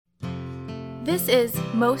This is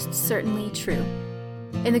most certainly true.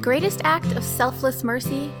 In the greatest act of selfless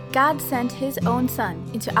mercy, God sent His own Son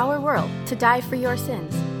into our world to die for your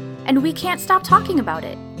sins, and we can't stop talking about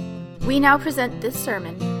it. We now present this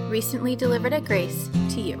sermon, recently delivered at Grace,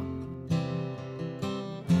 to you.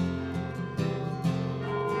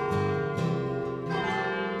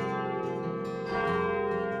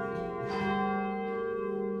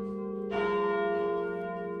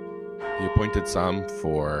 The appointed psalm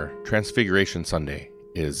for Transfiguration Sunday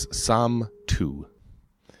is Psalm 2.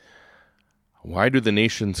 Why do the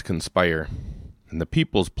nations conspire, and the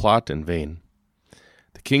peoples plot in vain?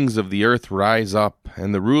 The kings of the earth rise up,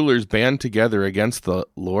 and the rulers band together against the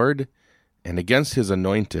Lord and against His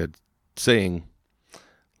anointed, saying,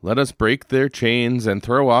 "Let us break their chains and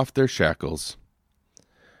throw off their shackles."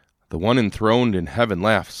 The one enthroned in heaven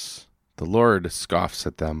laughs, the Lord scoffs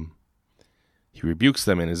at them. He rebukes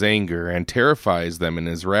them in His anger and terrifies them in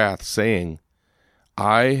His wrath, saying,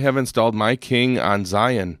 "I have installed my king on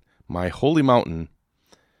Zion, my holy mountain.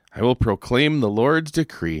 I will proclaim the Lord's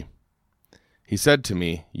decree. He said to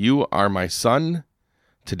me, 'You are my son.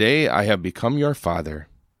 Today I have become your father.'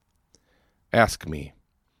 Ask me,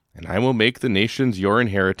 and I will make the nations your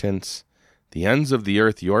inheritance, the ends of the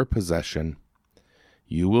earth your possession.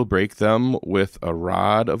 You will break them with a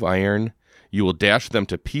rod of iron. You will dash them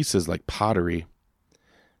to pieces like pottery.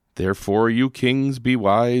 Therefore, you kings, be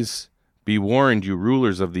wise. Be warned, you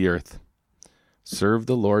rulers of the earth. Serve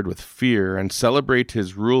the Lord with fear and celebrate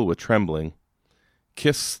His rule with trembling.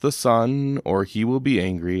 Kiss the Son, or He will be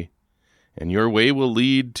angry, and your way will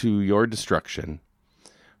lead to your destruction,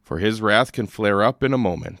 for His wrath can flare up in a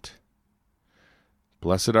moment.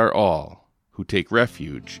 Blessed are all who take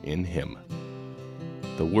refuge in Him."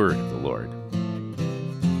 The word of the Lord.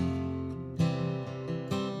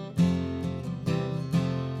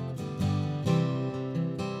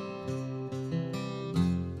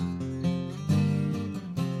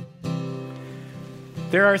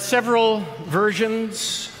 There are several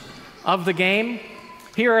versions of the game.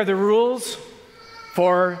 Here are the rules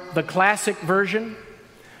for the classic version.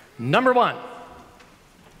 Number 1,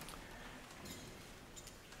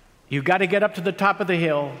 you've got to get up to the top of the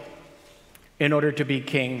hill in order to be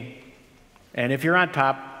king. And if you're on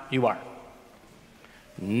top, you are.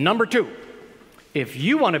 Number 2, if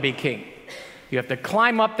you want to be king, you have to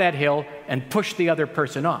climb up that hill and push the other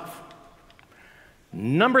person off.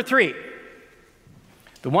 Number 3,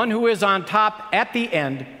 the one who is on top at the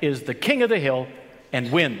end is the king of the hill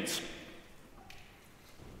and wins.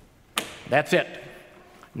 That's it.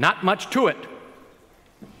 Not much to it.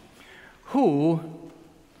 Who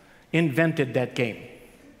invented that game?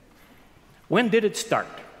 When did it start?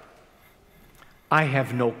 I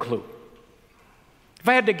have no clue. If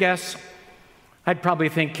I had to guess, I'd probably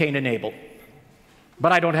think Cain and Abel.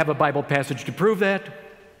 But I don't have a Bible passage to prove that.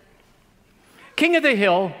 King of the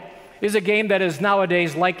Hill is a game that is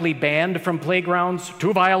nowadays likely banned from playgrounds.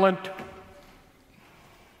 Too violent,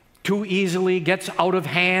 too easily gets out of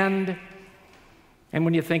hand. And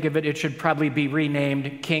when you think of it, it should probably be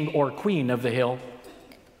renamed King or Queen of the Hill.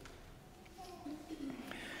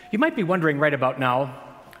 You might be wondering right about now,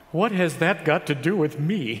 what has that got to do with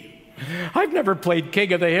me? I've never played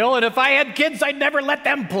King of the Hill, and if I had kids, I'd never let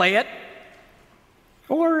them play it.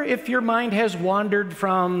 Or if your mind has wandered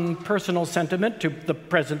from personal sentiment to the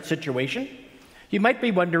present situation, you might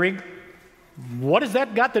be wondering, what has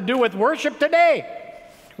that got to do with worship today?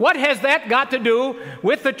 What has that got to do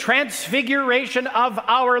with the transfiguration of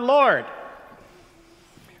our Lord?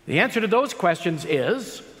 The answer to those questions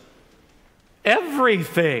is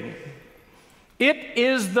everything. It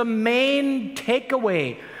is the main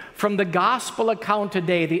takeaway from the gospel account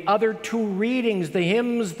today, the other two readings, the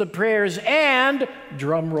hymns, the prayers, and,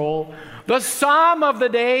 drum roll, the psalm of the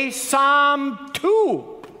day, Psalm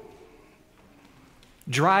 2,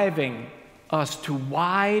 driving us to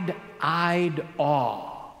wide-eyed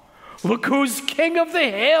awe. Look who's king of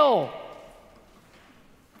the hill.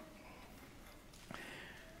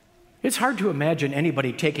 It's hard to imagine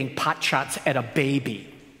anybody taking pot shots at a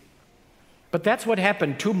baby. But that's what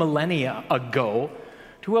happened 2 millennia ago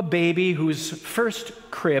to a baby whose first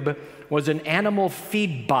crib was an animal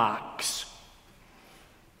feed box.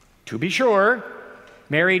 To be sure,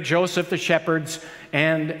 Mary, Joseph, the shepherds,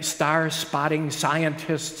 and star-spotting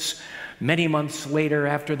scientists many months later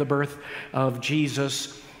after the birth of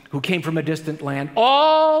Jesus, who came from a distant land,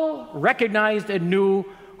 all recognized and knew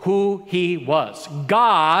who He was.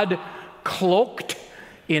 God cloaked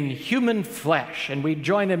in human flesh. And we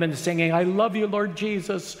join them in singing, "I love you, Lord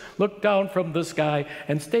Jesus. Look down from the sky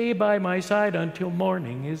and stay by my side until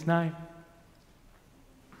morning is nigh."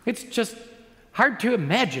 It's just hard to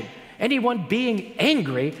imagine anyone being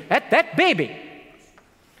angry at that baby.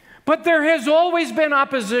 But there has always been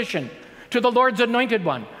opposition to the Lord's anointed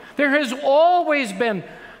one. There has always been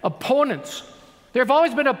opponents. There have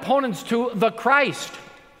always been opponents to the Christ.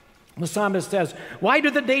 The psalmist says, "Why do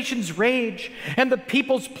the nations rage and the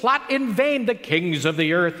peoples plot in vain? The kings of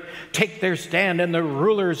the earth take their stand and the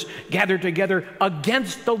rulers gather together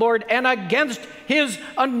against the Lord and against his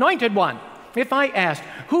anointed one." If I asked,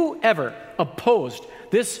 whoever opposed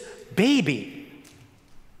this baby?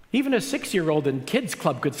 Even a 6-year-old in kids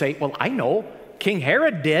club could say, "Well, I know, King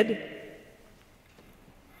Herod did."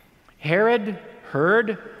 Herod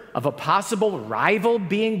heard of a possible rival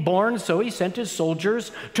being born, so he sent his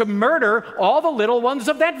soldiers to murder all the little ones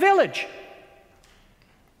of that village.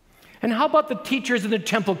 And how about the teachers in the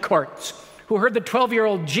temple courts who heard the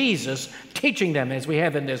 12-year-old Jesus teaching them, as we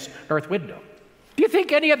have in this earth window? Do you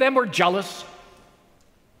think any of them were jealous?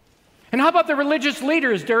 And how about the religious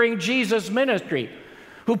leaders during Jesus' ministry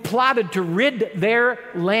who plotted to rid their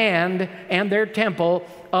land and their temple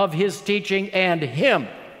of his teaching and him?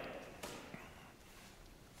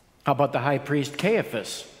 How about the high priest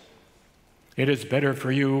Caiaphas? "It is better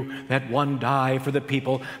for you that one die for the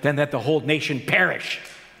people than that the whole nation perish."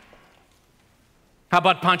 How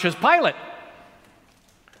about Pontius Pilate,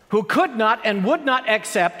 who could not and would not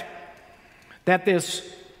accept that this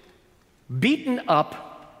beaten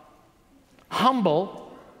up,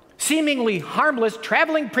 humble, seemingly harmless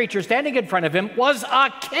traveling preacher standing in front of him was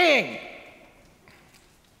a king?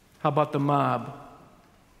 How about the mob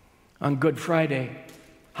on Good Friday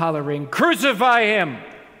hollering, "Crucify him"?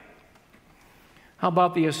 How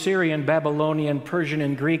about the Assyrian, Babylonian, Persian,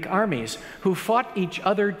 and Greek armies who fought each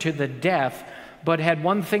other to the death but had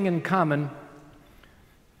one thing in common: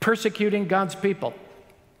 persecuting God's people?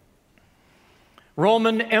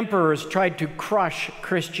 Roman emperors tried to crush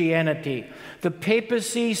Christianity. The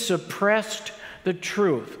papacy suppressed the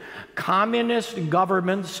truth. Communist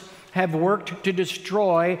governments have worked to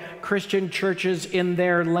destroy Christian churches in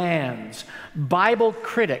their lands. Bible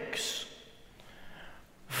critics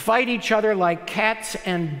fight each other like cats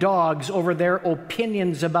and dogs over their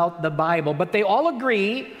opinions about the Bible, but they all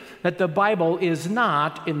agree that the Bible is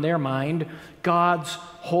not, in their mind, God's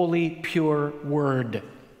holy, pure word.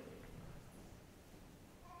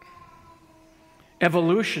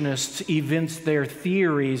 Evolutionists evince their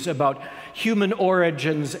theories about human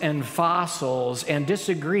origins and fossils and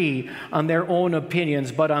disagree on their own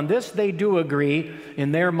opinions, but on this they do agree.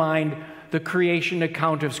 In their mind, the creation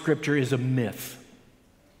account of Scripture is a myth.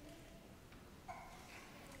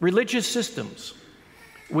 Religious systems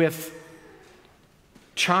with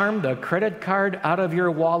charm the credit card out of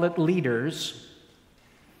your wallet leaders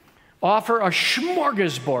offer a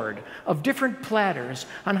smorgasbord of different platters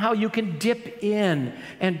on how you can dip in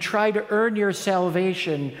and try to earn your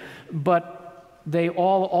salvation, but they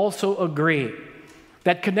all also agree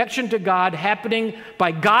that connection to God happening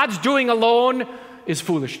by God's doing alone is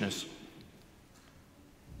foolishness.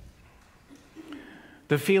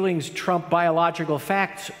 The feelings trump biological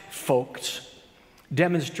facts, folks,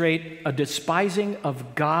 demonstrate a despising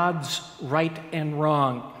of God's right and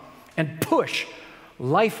wrong and push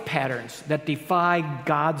life patterns that defy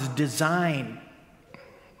God's design.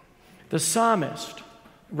 The psalmist,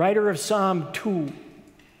 writer of Psalm 2,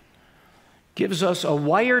 gives us a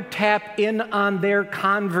wiretap in on their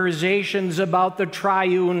conversations about the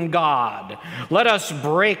triune God. "Let us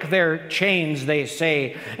break their chains," they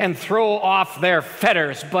say, "and throw off their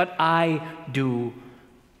fetters." But I do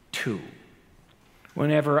too.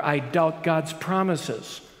 Whenever I doubt God's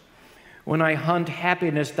promises, when I hunt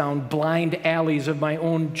happiness down blind alleys of my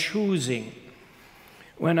own choosing,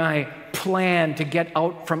 when I plan to get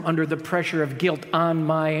out from under the pressure of guilt on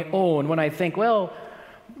my own, when I think, well,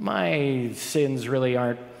 my sins really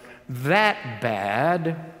aren't that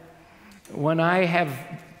bad, when I have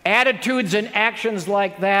attitudes and actions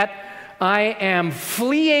like that, I am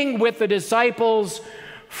fleeing with the disciples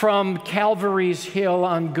from Calvary's Hill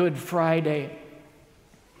on Good Friday.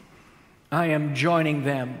 I am joining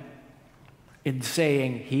them in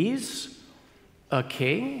saying, "He's a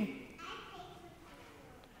king?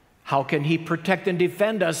 How can he protect and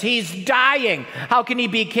defend us? He's dying. How can he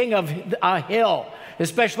be king of a hill,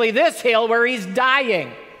 especially this hill where he's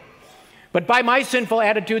dying?" But by my sinful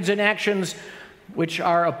attitudes and actions, which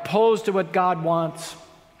are opposed to what God wants,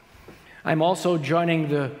 I'm also joining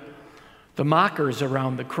the mockers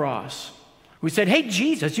around the cross who said, "Hey,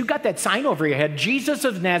 Jesus, you got that sign over your head, Jesus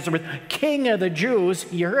of Nazareth, King of the Jews.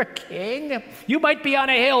 You're a king? You might be on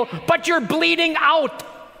a hill, but you're bleeding out."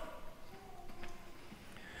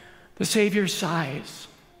 The Savior sighs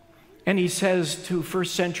And he says to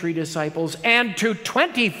first century disciples and to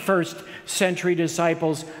 21st century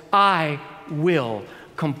disciples, I will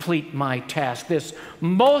complete my task, this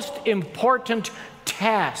most important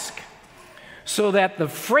task, so that the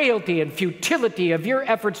frailty and futility of your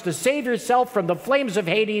efforts to save yourself from the flames of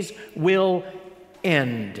Hades will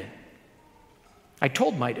end. I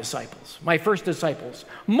told my disciples, my first disciples,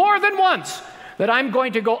 more than once, that I'm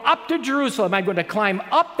going to go up to Jerusalem. I'm going to climb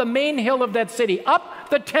up the main hill of that city, up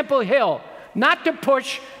the Temple Hill, not to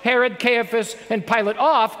push Herod, Caiaphas, and Pilate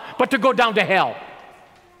off, but to go down to hell.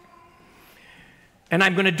 And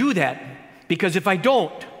I'm going to do that because if I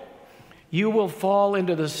don't, you will fall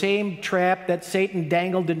into the same trap that Satan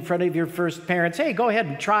dangled in front of your first parents. Hey, go ahead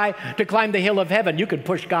and try to climb the hill of heaven. You can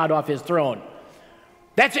push God off his throne.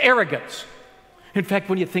 That's arrogance. In fact,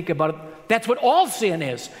 when you think about it, that's what all sin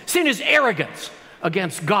is. Sin is arrogance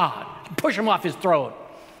against God. Push him off his throne.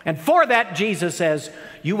 And for that, Jesus says,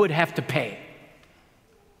 you would have to pay.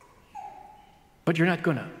 But you're not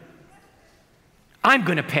gonna. I'm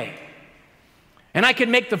gonna pay. And I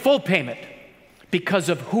can make the full payment because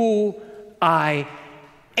of who I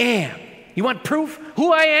am. You want proof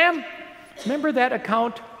who I am? Remember that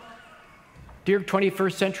account, dear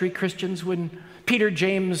 21st century Christians, when Peter,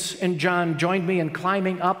 James, and John joined me in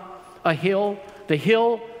climbing up a hill, the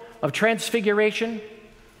hill of Transfiguration? And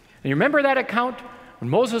you remember that account? When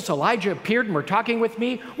Moses, Elijah appeared and were talking with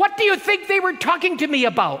me, what do you think they were talking to me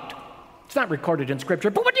about? It's not recorded in Scripture,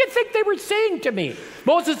 but what do you think they were saying to me?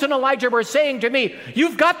 Moses and Elijah were saying to me,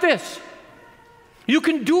 you've got this. You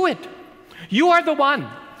can do it. You are the one.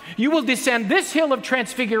 You will descend this hill of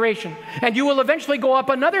Transfiguration, and you will eventually go up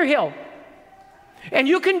another hill. And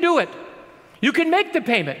you can do it. You can make the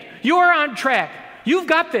payment. You are on track. You've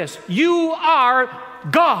got this. You are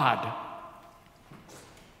God.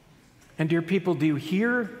 And dear people, do you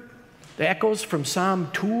hear the echoes from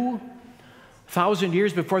Psalm 2, 1,000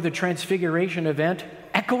 years before the Transfiguration event,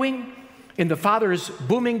 echoing in the Father's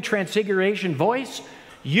booming Transfiguration voice?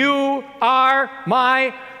 You are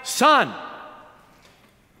my Son.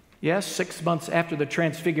 Yes, 6 months after the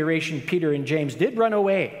Transfiguration, Peter and James did run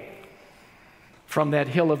away from that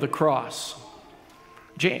hill of the cross.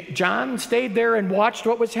 John stayed there and watched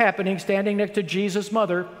what was happening, standing next to Jesus'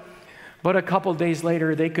 mother. But a couple days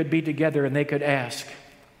later, they could be together and they could ask,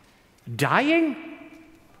 dying?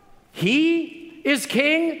 He is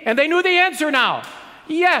king? And they knew the answer now.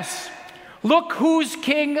 Yes. Look who's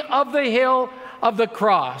king of the hill of the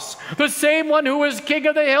cross. The same one who was king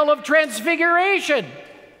of the hill of Transfiguration.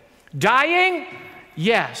 Dying?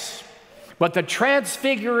 Yes. But the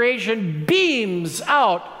Transfiguration beams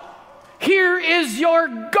out. Here is your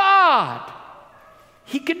God.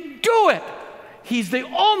 He can do it. He's the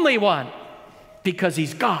only one because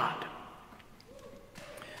he's God.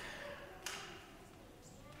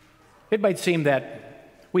 It might seem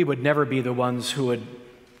that we would never be the ones who would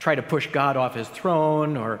try to push God off his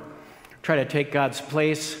throne or try to take God's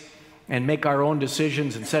place and make our own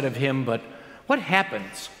decisions instead of him, but what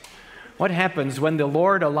happens? What happens when the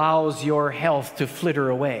Lord allows your health to flitter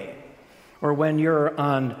away, or when you're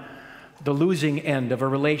on the losing end of a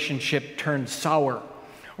relationship turned sour,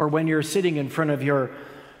 or when you're sitting in front of your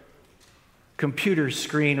computer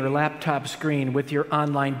screen or laptop screen with your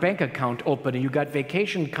online bank account open and you got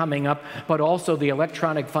vacation coming up, but also the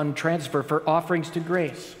electronic fund transfer for offerings to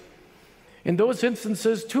grace? In those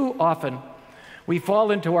instances, too often, we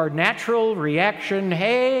fall into our natural reaction,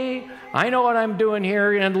 hey, I know what I'm doing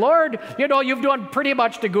here, and Lord, you know, you've done pretty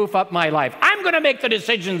much to goof up my life. I'm going to make the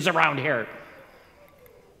decisions around here.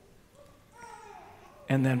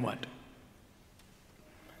 And then what?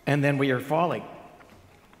 And then we are falling.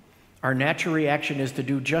 Our natural reaction is to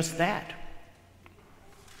do just that.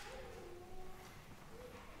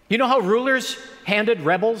 You know how rulers handed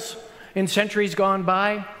rebels in centuries gone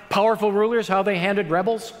by? Powerful rulers, how they handed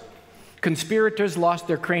rebels? Conspirators lost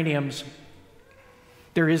their craniums.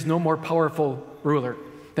 There is no more powerful ruler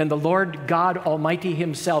than the Lord God Almighty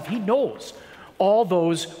himself. He knows all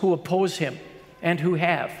those who oppose him and who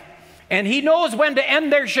have. And he knows when to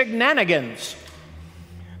end their shenanigans.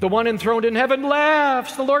 The one enthroned in heaven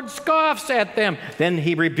laughs. The Lord scoffs at them. Then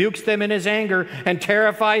he rebukes them in his anger and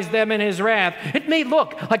terrifies them in his wrath. It may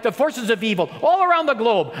look like the forces of evil all around the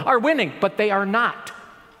globe are winning, but they are not.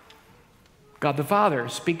 God the Father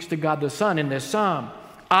speaks to God the Son in this psalm.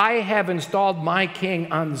 I have installed my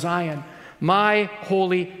king on Zion, my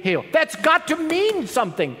holy hill. That's got to mean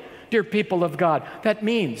something, dear people of God. That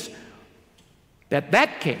means that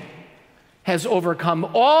that king has overcome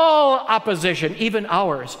all opposition, even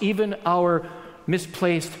ours, even our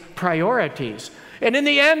misplaced priorities. And in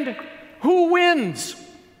the end, who wins?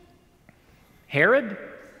 Herod?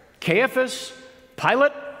 Caiaphas,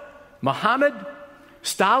 Pilate, Muhammad,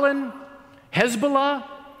 Stalin, Hezbollah,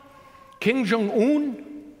 Kim Jong-un,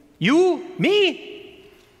 you, me?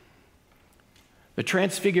 The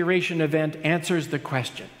Transfiguration event answers the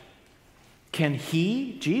question, can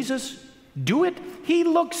he, Jesus, do it? He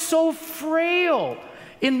looks so frail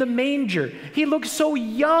in the manger. He looks so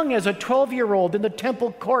young as a 12-year-old in the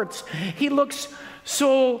temple courts. He looks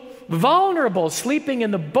so vulnerable sleeping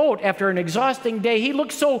in the boat after an exhausting day. He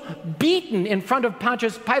looks so beaten in front of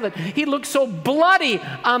Pontius Pilate. He looks so bloody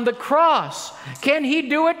on the cross. Can he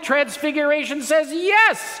do it? Transfiguration says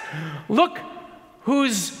yes. Look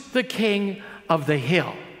who's the king of the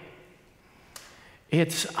hill.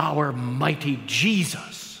 It's our mighty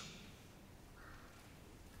Jesus.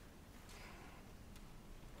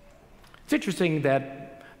 It's interesting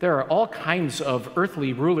that there are all kinds of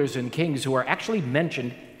earthly rulers and kings who are actually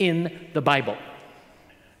mentioned in the Bible.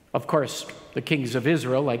 Of course, the kings of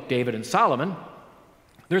Israel, like David and Solomon.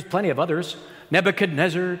 There's plenty of others.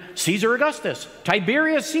 Nebuchadnezzar, Caesar Augustus,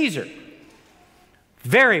 Tiberius Caesar.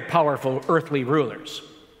 Very powerful earthly rulers.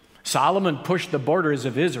 Solomon pushed the borders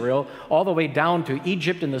of Israel all the way down to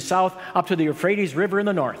Egypt in the south, up to the Euphrates River in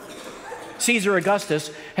the north. Caesar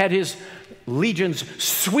Augustus had his legions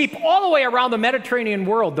sweep all the way around the Mediterranean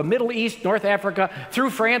world, the Middle East, North Africa, through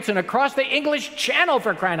France, and across the English Channel,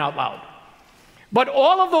 for crying out loud. But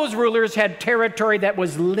all of those rulers had territory that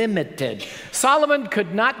was limited. Solomon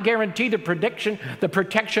could not guarantee the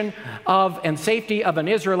protection of and safety of an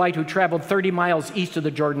Israelite who traveled 30 miles east of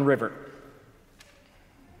the Jordan River.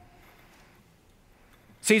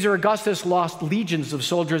 Caesar Augustus lost legions of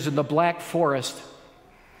soldiers in the Black Forest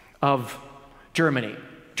of Germany.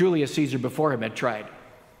 Julius Caesar before him had tried.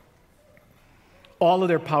 All of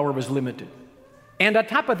their power was limited. And on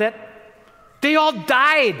top of that, they all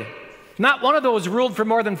died. Not one of those ruled for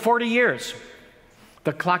more than 40 years.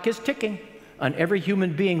 The clock is ticking on every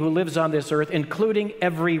human being who lives on this earth, including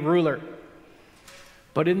every ruler.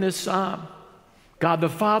 But in this psalm, God the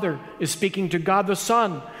Father is speaking to God the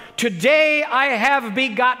Son. Today I have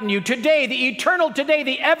begotten you. Today, the eternal today,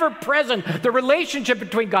 the ever-present, the relationship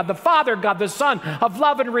between God the Father, God the Son, of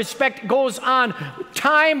love and respect goes on,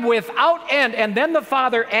 time without end. And then the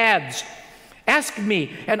Father adds, ask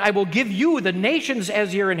me, and I will give you the nations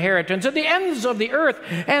as your inheritance, and the ends of the earth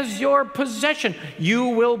as your possession. You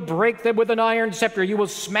will break them with an iron scepter. You will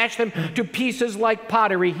smash them to pieces like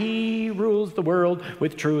pottery. He rules the world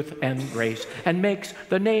with truth and grace, and makes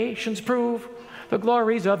the nations prove the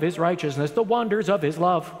glories of his righteousness, the wonders of his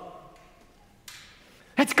love.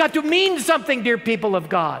 That's got to mean something, dear people of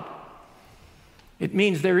God. It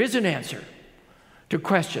means there is an answer to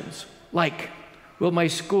questions like, will my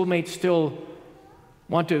schoolmates still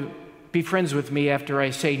want to be friends with me after I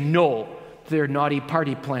say no to their naughty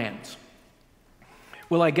party plans?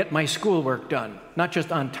 Will I get my schoolwork done, not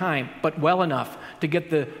just on time, but well enough to get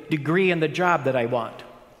the degree and the job that I want?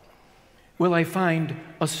 Will I find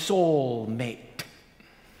a soul mate?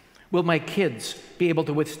 Will my kids be able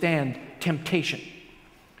to withstand temptation?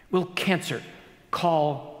 Will cancer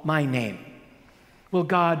call my name? Will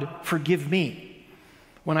God forgive me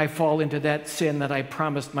when I fall into that sin that I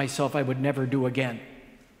promised myself I would never do again?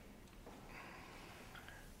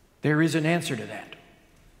 There is an answer to that.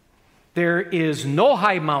 There is no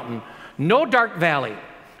high mountain, no dark valley,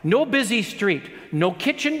 no busy street, no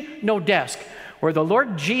kitchen, no desk, where the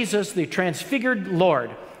Lord Jesus, the transfigured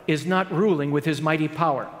Lord, is not ruling with his mighty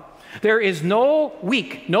power. There is no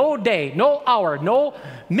week, no day, no hour, no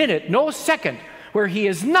minute, no second where he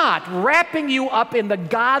is not wrapping you up in the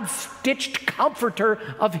God-stitched comforter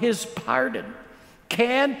of his pardon.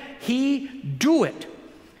 Can he do it?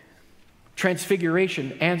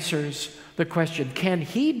 Transfiguration answers the question, can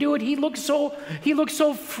he do it? He looks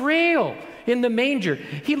so frail in the manger.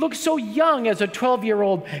 He looks so young as a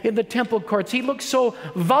 12-year-old in the temple courts. He looks so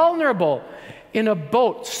vulnerable in a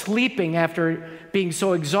boat sleeping after being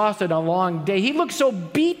so exhausted on a long day. He looks so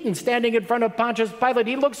beaten standing in front of Pontius Pilate.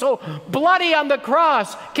 He looks so bloody on the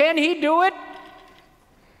cross. Can he do it?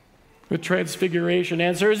 The Transfiguration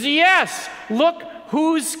answers yes. Look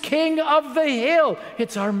who's king of the hill.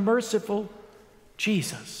 It's our merciful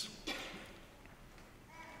Jesus.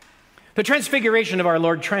 The Transfiguration of our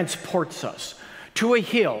Lord transports us to a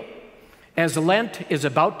hill as Lent is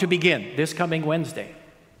about to begin this coming Wednesday.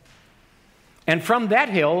 And from that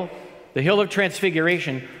hill, the hill of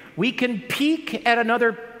Transfiguration, we can peek at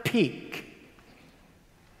another peak,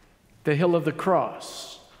 the hill of the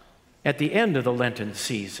cross, at the end of the Lenten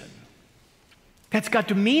season. That's got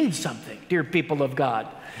to mean something, dear people of God.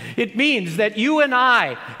 It means that you and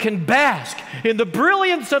I can bask in the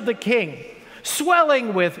brilliance of the King,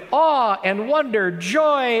 swelling with awe and wonder,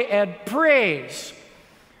 joy and praise.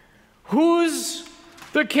 Who's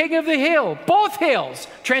the King of the hill? Both hills,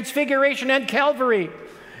 Transfiguration and Calvary.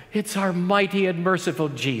 It's our mighty and merciful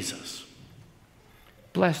Jesus.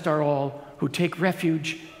 Blessed are all who take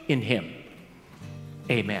refuge in him.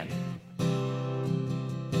 Amen.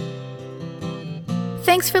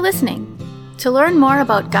 Thanks for listening. To learn more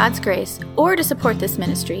about God's grace or to support this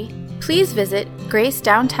ministry, please visit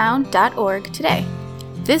gracedowntown.org today.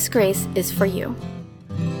 This grace is for you.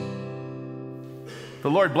 The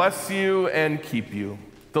Lord bless you and keep you.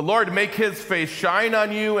 The Lord make his face shine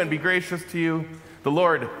on you and be gracious to you. The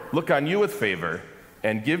Lord look on you with favor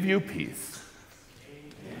and give you peace.